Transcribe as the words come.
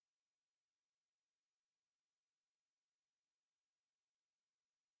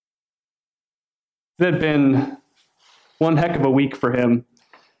It had been one heck of a week for him,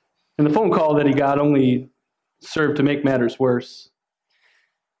 and the phone call that he got only served to make matters worse.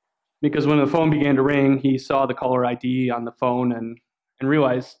 Because when the phone began to ring, he saw the caller ID on the phone and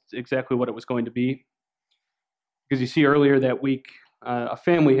realized exactly what it was going to be. Because you see, earlier that week, a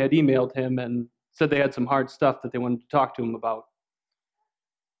family had emailed him and said they had some hard stuff that they wanted to talk to him about.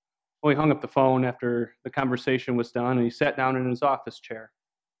 Well, he hung up the phone after the conversation was done, and he sat down in his office chair.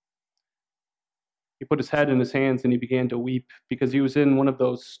 He put his head in his hands and he began to weep because he was in one of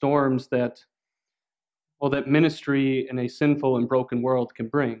those storms that ministry in a sinful and broken world can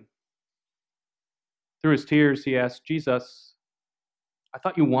bring. Through his tears, he asked, "Jesus, I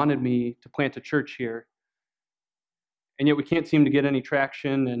thought you wanted me to plant a church here, and yet we can't seem to get any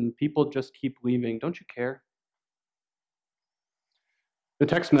traction and people just keep leaving. Don't you care?" The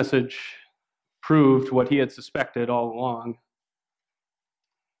text message proved what he had suspected all along.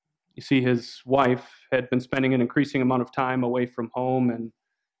 You see, his wife had been spending an increasing amount of time away from home,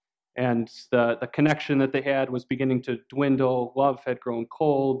 and the connection that they had was beginning to dwindle. Love had grown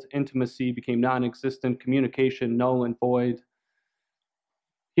cold. Intimacy became non-existent. Communication null and void.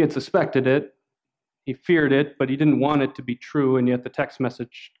 He had suspected it. He feared it, but he didn't want it to be true, and yet the text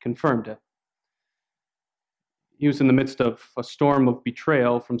message confirmed it. He was in the midst of a storm of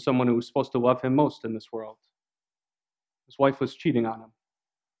betrayal from someone who was supposed to love him most in this world. His wife was cheating on him.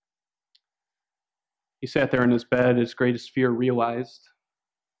 He sat there in his bed, his greatest fear realized,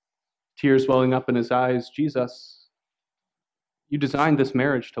 tears welling up in his eyes. "Jesus, you designed this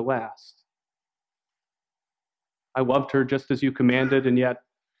marriage to last. I loved her just as you commanded, and yet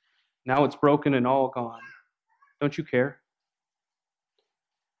now it's broken and all gone. Don't you care?"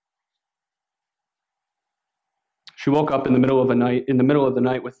 She woke up in the middle of the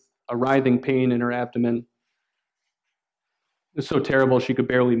night with a writhing pain in her abdomen. It was so terrible she could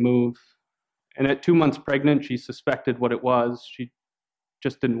barely move. And at 2 months pregnant, she suspected what it was. She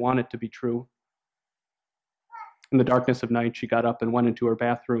just didn't want it to be true. In the darkness of night, she got up and went into her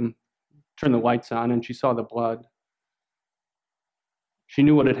bathroom, turned the lights on, and she saw the blood. She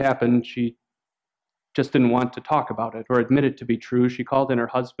knew what had happened. She just didn't want to talk about it or admit it to be true. She called in her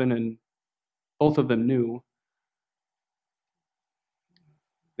husband, and both of them knew.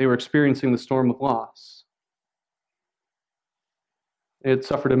 They were experiencing the storm of loss. They had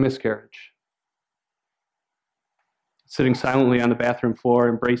suffered a miscarriage. Sitting silently on the bathroom floor,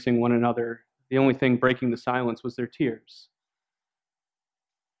 embracing one another, the only thing breaking the silence was their tears.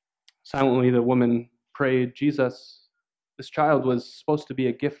 Silently, the woman prayed, "Jesus, this child was supposed to be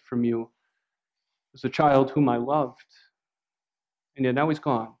a gift from you. It was a child whom I loved, and yet now he's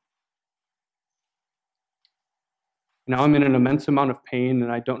gone. Now I'm in an immense amount of pain,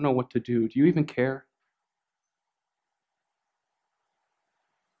 and I don't know what to do. Do you even care?"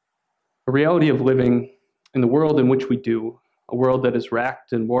 The reality of living in the world in which we do, a world that is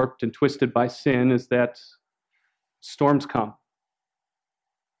racked and warped and twisted by sin, is that storms come.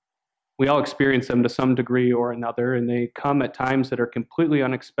 We all experience them to some degree or another, and they come at times that are completely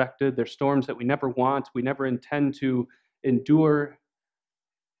unexpected. They're storms that we never want, we never intend to endure.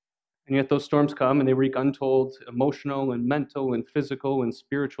 And yet those storms come and they wreak untold emotional and mental and physical and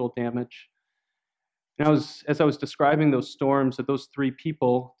spiritual damage. And as I was describing those storms that those three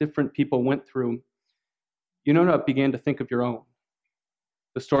people, different people, went through, you know, I began to think of your own.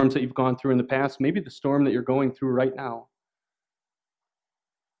 The storms that you've gone through in the past, maybe the storm that you're going through right now.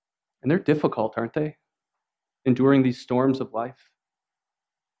 And they're difficult, aren't they? Enduring these storms of life.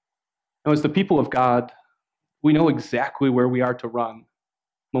 Now, as the people of God, we know exactly where we are to run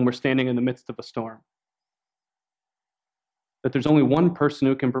when we're standing in the midst of a storm. That there's only one person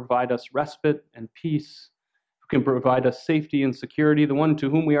who can provide us respite and peace, who can provide us safety and security. The one to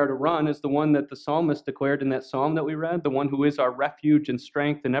whom we are to run is the one that the psalmist declared in that psalm that we read, the one who is our refuge and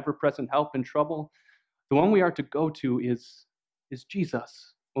strength and ever-present help in trouble. The one we are to go to is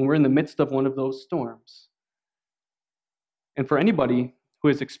Jesus when we're in the midst of one of those storms. And for anybody who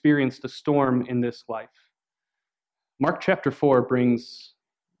has experienced a storm in this life, Mark chapter 4 brings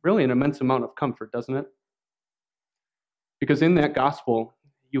really an immense amount of comfort, doesn't it? Because in that gospel,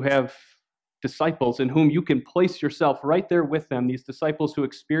 you have disciples in whom you can place yourself right there with them, these disciples who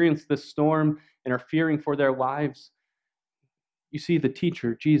experience this storm and are fearing for their lives. You see the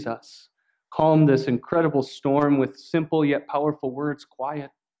teacher, Jesus, calm this incredible storm with simple yet powerful words: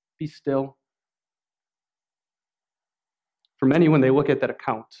 quiet, be still. For many, when they look at that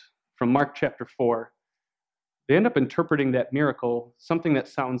account from Mark chapter 4, they end up interpreting that miracle something that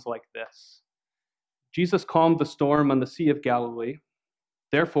sounds like this: Jesus calmed the storm on the Sea of Galilee.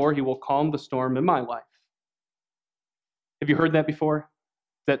 Therefore, he will calm the storm in my life. Have you heard that before?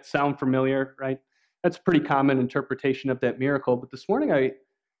 Does that sound familiar, right? That's a pretty common interpretation of that miracle. But this morning, I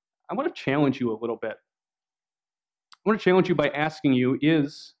want to challenge you a little bit. I want to challenge you by asking you,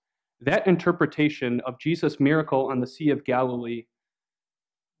 is that interpretation of Jesus' miracle on the Sea of Galilee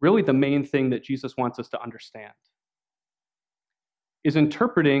really the main thing that Jesus wants us to understand? Is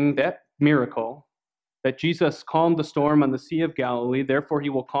interpreting that miracle, that Jesus calmed the storm on the Sea of Galilee, therefore he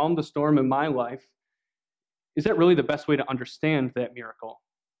will calm the storm in my life, is that really the best way to understand that miracle?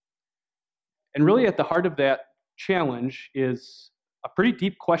 And really at the heart of that challenge is a pretty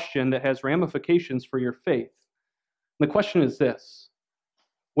deep question that has ramifications for your faith. And the question is this: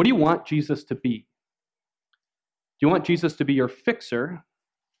 what do you want Jesus to be? Do you want Jesus to be your fixer,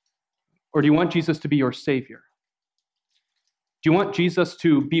 or do you want Jesus to be your savior? Do you want Jesus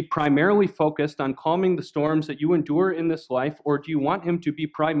to be primarily focused on calming the storms that you endure in this life, or do you want him to be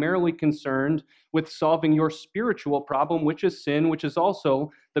primarily concerned with solving your spiritual problem, which is sin, which is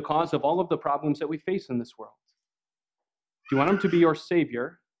also the cause of all of the problems that we face in this world? Do you want him to be your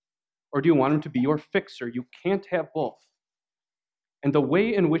savior, or do you want him to be your fixer? You can't have both. And the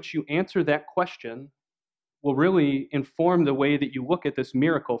way in which you answer that question will really inform the way that you look at this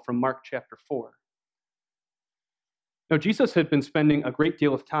miracle from Mark chapter 4. Now, Jesus had been spending a great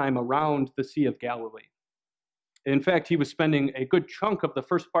deal of time around the Sea of Galilee. In fact, he was spending a good chunk of the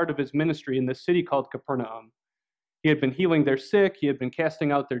first part of his ministry in this city called Capernaum. He had been healing their sick, he had been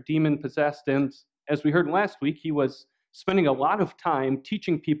casting out their demon-possessed, and as we heard last week, he was spending a lot of time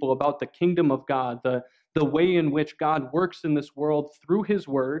teaching people about the kingdom of God, the way in which God works in this world through his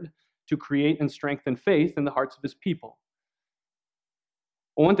word to create and strengthen faith in the hearts of his people.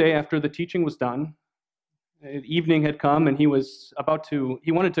 Well, one day after the teaching was done, evening had come and he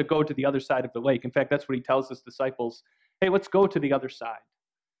wanted to go to the other side of the lake. In fact, that's what he tells his disciples: hey, let's go to the other side.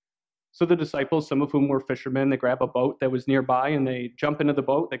 So the disciples, some of whom were fishermen, they grab a boat that was nearby and they jump into the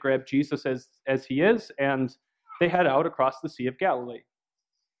boat, they grab Jesus as he is, and they head out across the Sea of Galilee.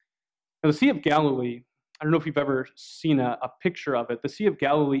 Now, the Sea of Galilee, I don't know if you've ever seen a picture of it. The Sea of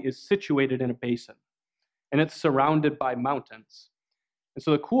Galilee is situated in a basin, and it's surrounded by mountains. And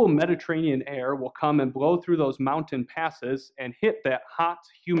so the cool Mediterranean air will come and blow through those mountain passes and hit that hot,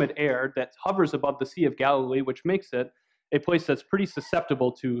 humid air that hovers above the Sea of Galilee, which makes it a place that's pretty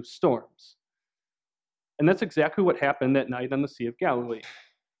susceptible to storms. And that's exactly what happened that night on the Sea of Galilee.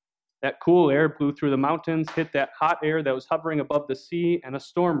 That cool air blew through the mountains, hit that hot air that was hovering above the sea, and a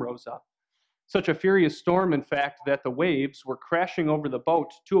storm rose up. Such a furious storm, in fact, that the waves were crashing over the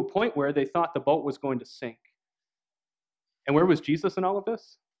boat to a point where they thought the boat was going to sink. And where was Jesus in all of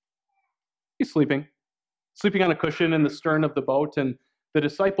this? He's sleeping on a cushion in the stern of the boat, and the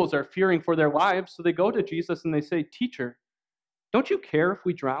disciples are fearing for their lives, so they go to Jesus and they say, "Teacher, don't you care if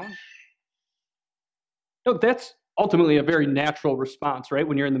we drown?" No, that's ultimately a very natural response, right?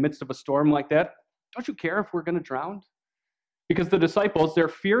 When you're in the midst of a storm like that, don't you care if we're going to drown? Because the disciples, they're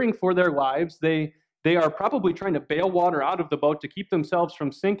fearing for their lives. They are probably trying to bail water out of the boat to keep themselves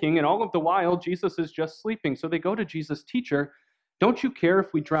from sinking, and all of the while, Jesus is just sleeping. So they go to Jesus, "Teacher, don't you care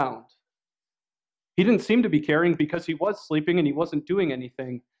if we drowned?" He didn't seem to be caring because he was sleeping and he wasn't doing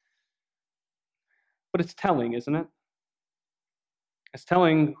anything. But it's telling, isn't it? It's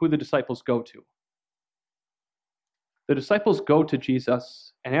telling who the disciples go to. The disciples go to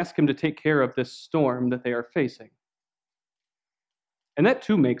Jesus and ask him to take care of this storm that they are facing. And that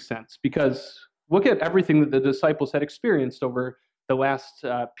too makes sense, because look at everything that the disciples had experienced over the last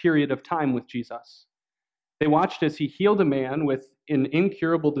period of time with Jesus. They watched as he healed a man with an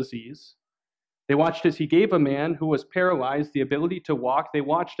incurable disease. They watched as he gave a man who was paralyzed the ability to walk. They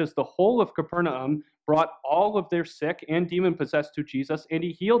watched as the whole of Capernaum brought all of their sick and demon-possessed to Jesus, and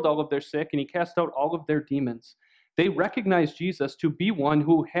he healed all of their sick, and he cast out all of their demons. They recognized Jesus to be one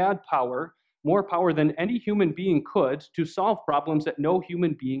who had power, more power than any human being could, to solve problems that no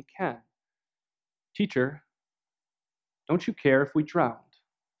human being can. "Teacher, don't you care if we drowned?"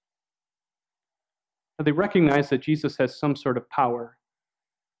 Now, they recognize that Jesus has some sort of power.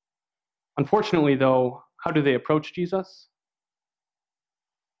 Unfortunately, though, how do they approach Jesus?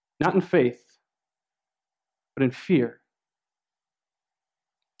 Not in faith, but in fear.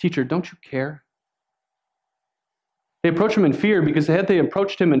 "Teacher, don't you care?" They approach him in fear because had they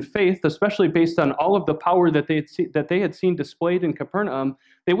approached him in faith, especially based on all of the power that they had seen displayed in Capernaum,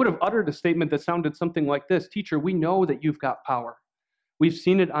 they would have uttered a statement that sounded something like this: "Teacher, we know that you've got power. We've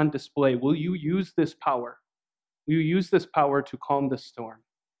seen it on display. Will you use this power? Will you use this power to calm this storm?"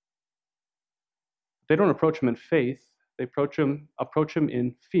 They don't approach him in faith. They approach him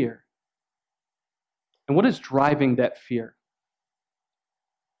in fear. And what is driving that fear?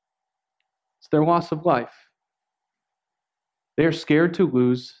 It's their loss of life. They are scared to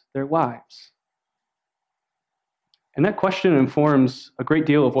lose their lives. And that question informs a great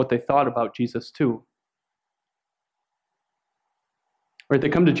deal of what they thought about Jesus too. Right? They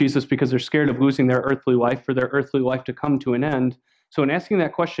come to Jesus because they're scared of losing their earthly life, for their earthly life to come to an end. So in asking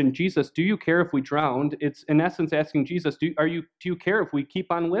that question, Jesus, do you care if we drowned? It's in essence asking Jesus, do you care if we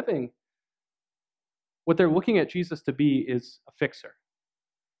keep on living? What they're looking at Jesus to be is a fixer.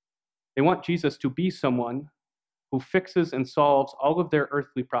 They want Jesus to be someone who fixes and solves all of their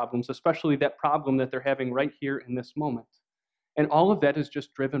earthly problems, especially that problem that they're having right here in this moment. And all of that is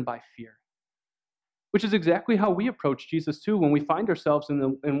just driven by fear, which is exactly how we approach Jesus too when we find ourselves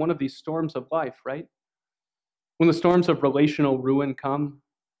in one of these storms of life, right? When the storms of relational ruin come,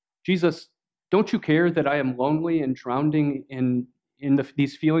 Jesus, don't you care that I am lonely and drowning in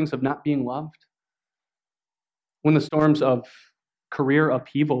these feelings of not being loved? When the storms of career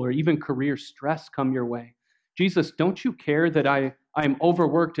upheaval or even career stress come your way, Jesus, don't you care that I'm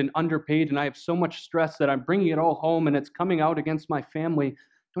overworked and underpaid and I have so much stress that I'm bringing it all home and it's coming out against my family?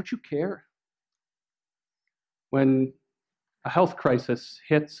 Don't you care? When a health crisis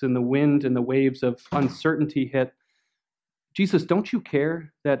hits and the wind and the waves of uncertainty hit, Jesus, don't you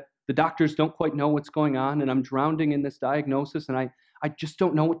care that the doctors don't quite know what's going on and I'm drowning in this diagnosis and I just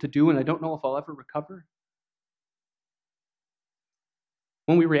don't know what to do and I don't know if I'll ever recover?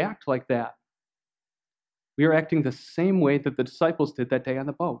 When we react like that, we are acting the same way that the disciples did that day on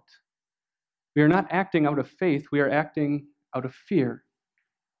the boat. We are not acting out of faith, we are acting out of fear.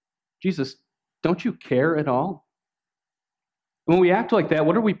 Jesus, don't you care at all? When we act like that,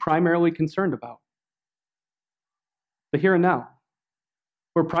 what are we primarily concerned about? The here and now.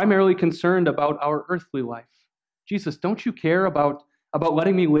 We're primarily concerned about our earthly life. Jesus, don't you care about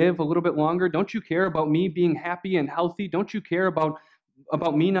letting me live a little bit longer? Don't you care about me being happy and healthy? Don't you care about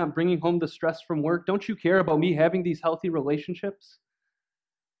me not bringing home the stress from work? Don't you care about me having these healthy relationships?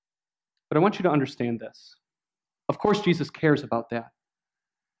 But I want you to understand this. Of course, Jesus cares about that.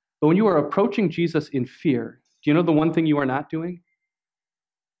 But when you are approaching Jesus in fear, do you know the one thing you are not doing?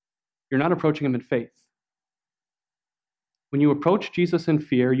 You're not approaching him in faith. When you approach Jesus in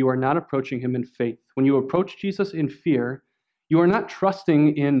fear, you are not approaching him in faith. When you approach Jesus in fear, you are not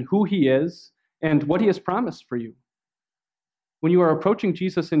trusting in who he is and what he has promised for you. When you are approaching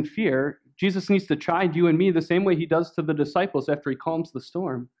Jesus in fear, Jesus needs to chide you and me the same way he does to the disciples after he calms the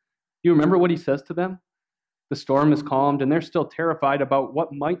storm. You remember what he says to them? The storm is calmed and they're still terrified about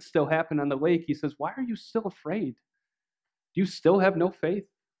what might still happen on the lake. He says, why are you still afraid? Do you still have no faith?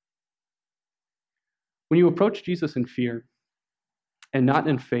 When you approach Jesus in fear and not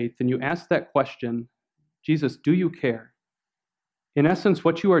in faith, and you ask that question, Jesus, do you care? In essence,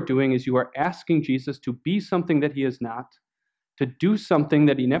 what you are doing is you are asking Jesus to be something that he is not, to do something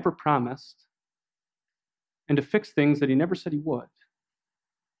that he never promised, and to fix things that he never said he would.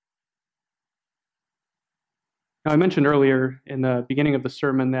 Now, I mentioned earlier in the beginning of the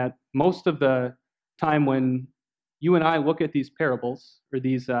sermon that most of the time when you and I look at these parables, or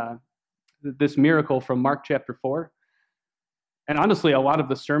this miracle from Mark chapter 4, and honestly, a lot of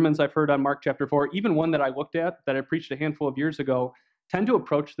the sermons I've heard on Mark chapter 4, even one that I looked at, that I preached a handful of years ago, tend to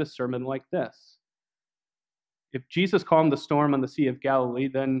approach this sermon like this. If Jesus calmed the storm on the Sea of Galilee,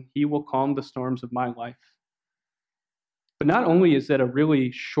 then he will calm the storms of my life. But not only is that a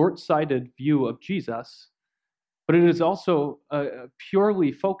really short-sighted view of Jesus, but it is also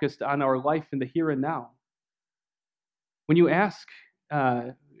purely focused on our life in the here and now. When you ask,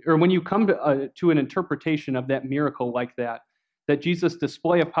 or when you come to an interpretation of that miracle like that Jesus'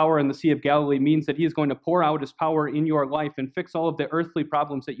 display of power in the Sea of Galilee means that he is going to pour out his power in your life and fix all of the earthly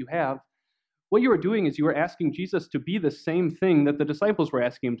problems that you have, what you are doing is you are asking Jesus to be the same thing that the disciples were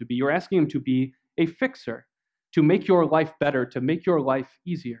asking him to be. You're asking him to be a fixer, to make your life better, to make your life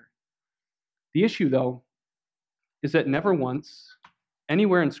easier. The issue, though, is that never once,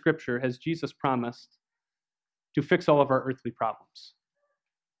 anywhere in Scripture, has Jesus promised to fix all of our earthly problems.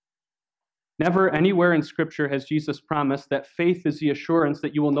 Never anywhere in Scripture has Jesus promised that faith is the assurance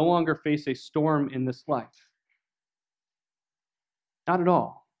that you will no longer face a storm in this life. Not at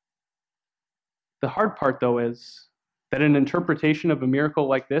all. The hard part, though, is that an interpretation of a miracle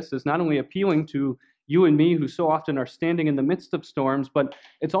like this is not only appealing to you and me who so often are standing in the midst of storms, but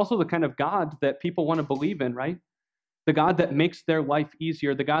it's also the kind of God that people want to believe in, right? The God that makes their life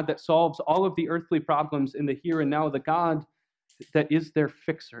easier, the God that solves all of the earthly problems in the here and now, the God that is their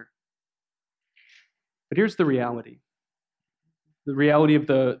fixer. But here's the reality. The reality of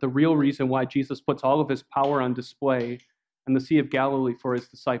the real reason why Jesus puts all of his power on display in the Sea of Galilee for his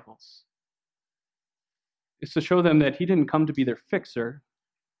disciples is to show them that he didn't come to be their fixer,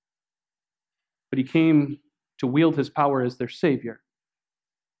 but he came to wield his power as their savior.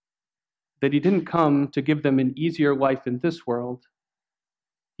 that he didn't come to give them an easier life in this world.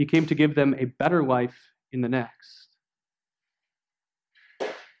 He came to give them a better life in the next.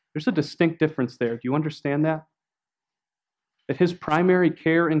 There's a distinct difference there. Do you understand that? That his primary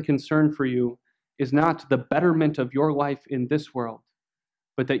care and concern for you is not the betterment of your life in this world,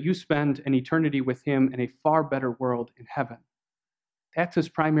 but that you spend an eternity with him in a far better world in heaven. That's his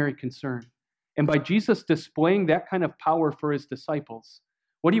primary concern. And by Jesus displaying that kind of power for his disciples,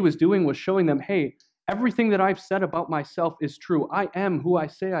 what he was doing was showing them, hey, everything that I've said about myself is true. I am who I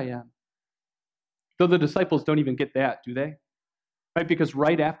say I am. Though the disciples don't even get that, do they? Right? Because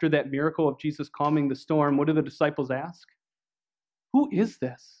right after that miracle of Jesus calming the storm, what do the disciples ask? Who is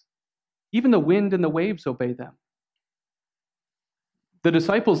this? Even the wind and the waves obey them. The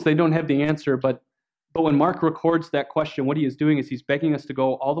disciples, they don't have the answer, but when Mark records that question, what he is doing is he's begging us to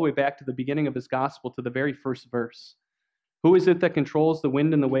go all the way back to the beginning of his gospel, to the very first verse. Who is it that controls the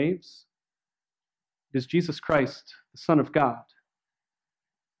wind and the waves? It is Jesus Christ, the Son of God.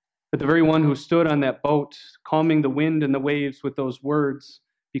 But the very one who stood on that boat, calming the wind and the waves with those words,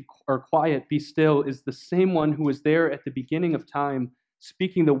 quiet, be still, is the same one who was there at the beginning of time,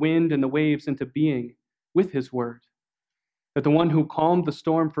 speaking the wind and the waves into being with his word. That the one who calmed the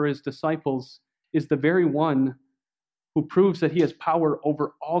storm for his disciples is the very one who proves that he has power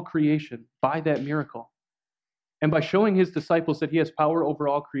over all creation by that miracle. And by showing his disciples that he has power over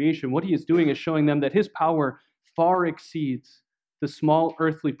all creation, what he is doing is showing them that his power far exceeds the small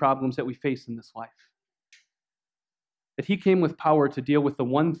earthly problems that we face in this life. That he came with power to deal with the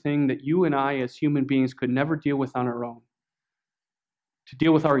one thing that you and I as human beings could never deal with on our own. To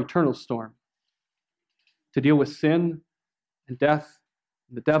deal with our eternal storm. To deal with sin and death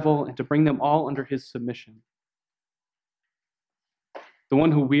and the devil, and to bring them all under his submission. The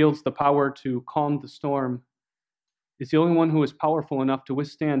one who wields the power to calm the storm is the only one who is powerful enough to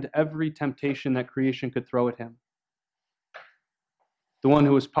withstand every temptation that creation could throw at him. The one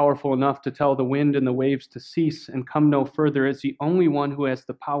who is powerful enough to tell the wind and the waves to cease and come no further is the only one who has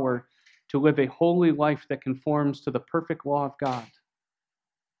the power to live a holy life that conforms to the perfect law of God.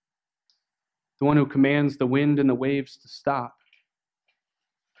 The one who commands the wind and the waves to stop.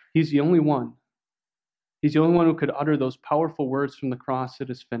 He's the only one. He's the only one who could utter those powerful words from the cross, "It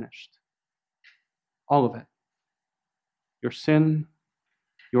is finished." All of it. Your sin,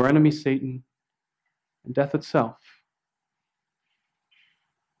 your enemy Satan, and death itself.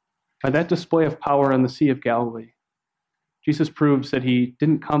 By that display of power on the Sea of Galilee, Jesus proves that he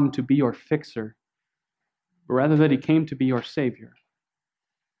didn't come to be your fixer, but rather that he came to be your Savior.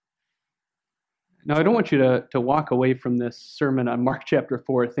 Now, I don't want you to walk away from this sermon on Mark chapter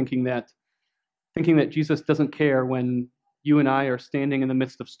 4 thinking that Jesus doesn't care when you and I are standing in the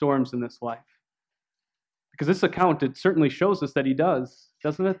midst of storms in this life. Because this account, it certainly shows us that he does,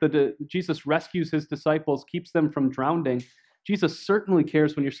 doesn't it? That Jesus rescues his disciples, keeps them from drowning. Jesus certainly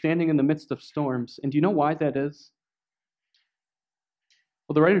cares when you're standing in the midst of storms. And do you know why that is?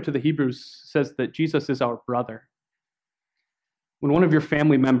 Well, the writer to the Hebrews says that Jesus is our brother. When one of your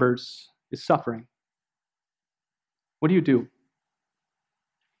family members is suffering, what do?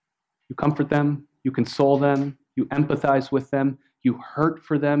 You comfort them, you console them, you empathize with them, you hurt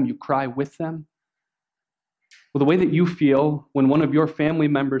for them, you cry with them. Well, the way that you feel when one of your family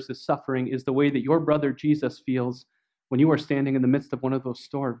members is suffering is the way that your brother Jesus feels when you are standing in the midst of one of those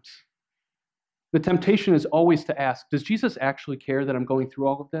storms. The temptation is always to ask, does Jesus actually care that I'm going through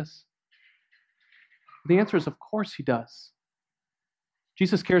all of this? The answer is, of course he does.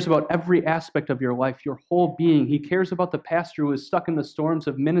 Jesus cares about every aspect of your life, your whole being. He cares about the pastor who is stuck in the storms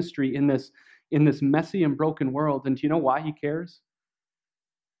of ministry in this messy and broken world. And do you know why he cares?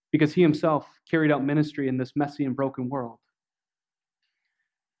 Because he himself carried out ministry in this messy and broken world.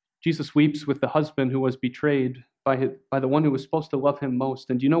 Jesus weeps with the husband who was betrayed by the one who was supposed to love him most.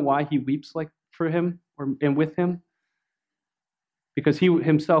 And do you know why he weeps for him and with him? Because he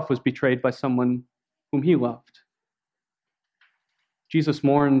himself was betrayed by someone whom he loved. Jesus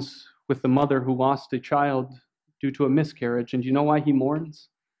mourns with the mother who lost a child due to a miscarriage. And do you know why he mourns?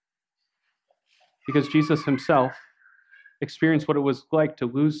 Because Jesus himself experienced what it was like to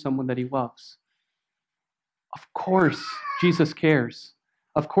lose someone that he loves. Of course, Jesus cares.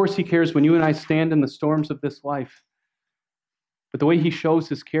 Of course, he cares when you and I stand in the storms of this life. But the way he shows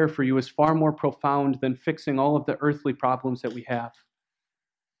his care for you is far more profound than fixing all of the earthly problems that we have.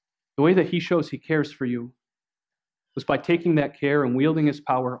 The way that he shows he cares for you was by taking that care and wielding his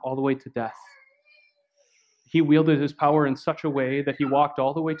power all the way to death. He wielded his power in such a way that he walked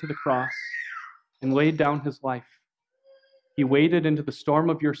all the way to the cross and laid down his life. He waded into the storm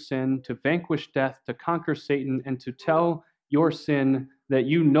of your sin to vanquish death, to conquer Satan, and to tell your sin that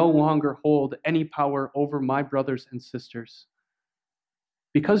you no longer hold any power over my brothers and sisters.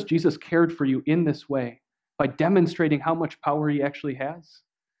 Because Jesus cared for you in this way, by demonstrating how much power he actually has,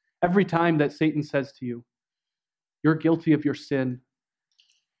 every time that Satan says to you, you're guilty of your sin,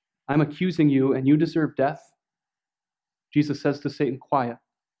 I'm accusing you and you deserve death, Jesus says to Satan, quiet.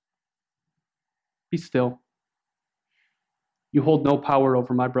 Be still. You hold no power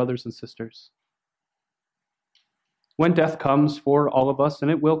over my brothers and sisters. When death comes for all of us, and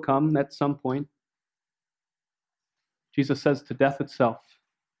it will come at some point, Jesus says to death itself,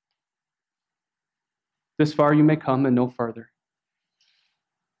 this far you may come and no farther.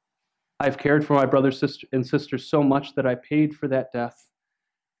 I have cared for my brothers and sisters so much that I paid for that death,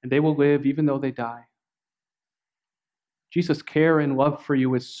 and they will live even though they die. Jesus' care and love for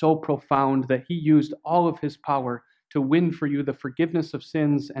you is so profound that he used all of his power to win for you the forgiveness of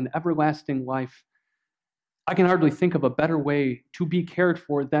sins and everlasting life. I can hardly think of a better way to be cared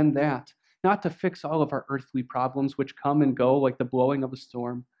for than that, not to fix all of our earthly problems which come and go like the blowing of a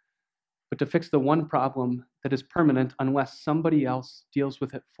storm, but to fix the one problem that is permanent unless somebody else deals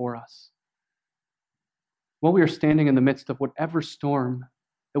with it for us. While we are standing in the midst of whatever storm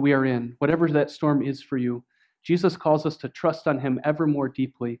that we are in, whatever that storm is for you, Jesus calls us to trust on him ever more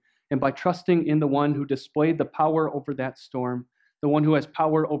deeply. And by trusting in the one who displayed the power over that storm, the one who has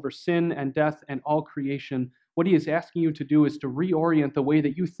power over sin and death and all creation, what he is asking you to do is to reorient the way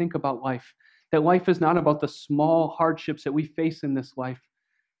that you think about life. That life is not about the small hardships that we face in this life,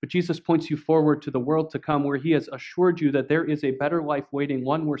 but Jesus points you forward to the world to come, where he has assured you that there is a better life waiting,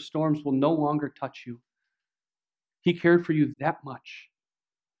 one where storms will no longer touch you. He cared for you that much.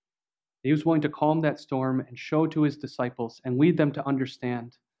 He was willing to calm that storm and show to his disciples and lead them to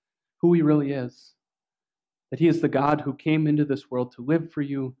understand who he really is. That he is the God who came into this world to live for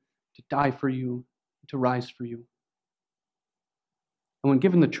you, to die for you, to rise for you. And when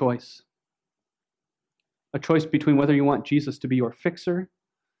given the choice, a choice between whether you want Jesus to be your fixer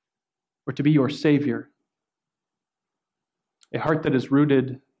or to be your savior, a heart that is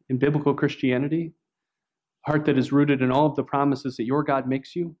rooted in biblical Christianity, a heart that is rooted in all of the promises that your God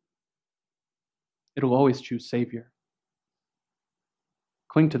makes you, it'll always choose Savior.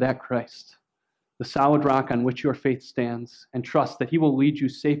 Cling to that Christ, the solid rock on which your faith stands, and trust that he will lead you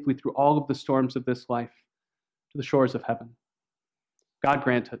safely through all of the storms of this life to the shores of heaven. God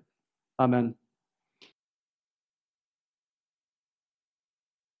grant it. Amen.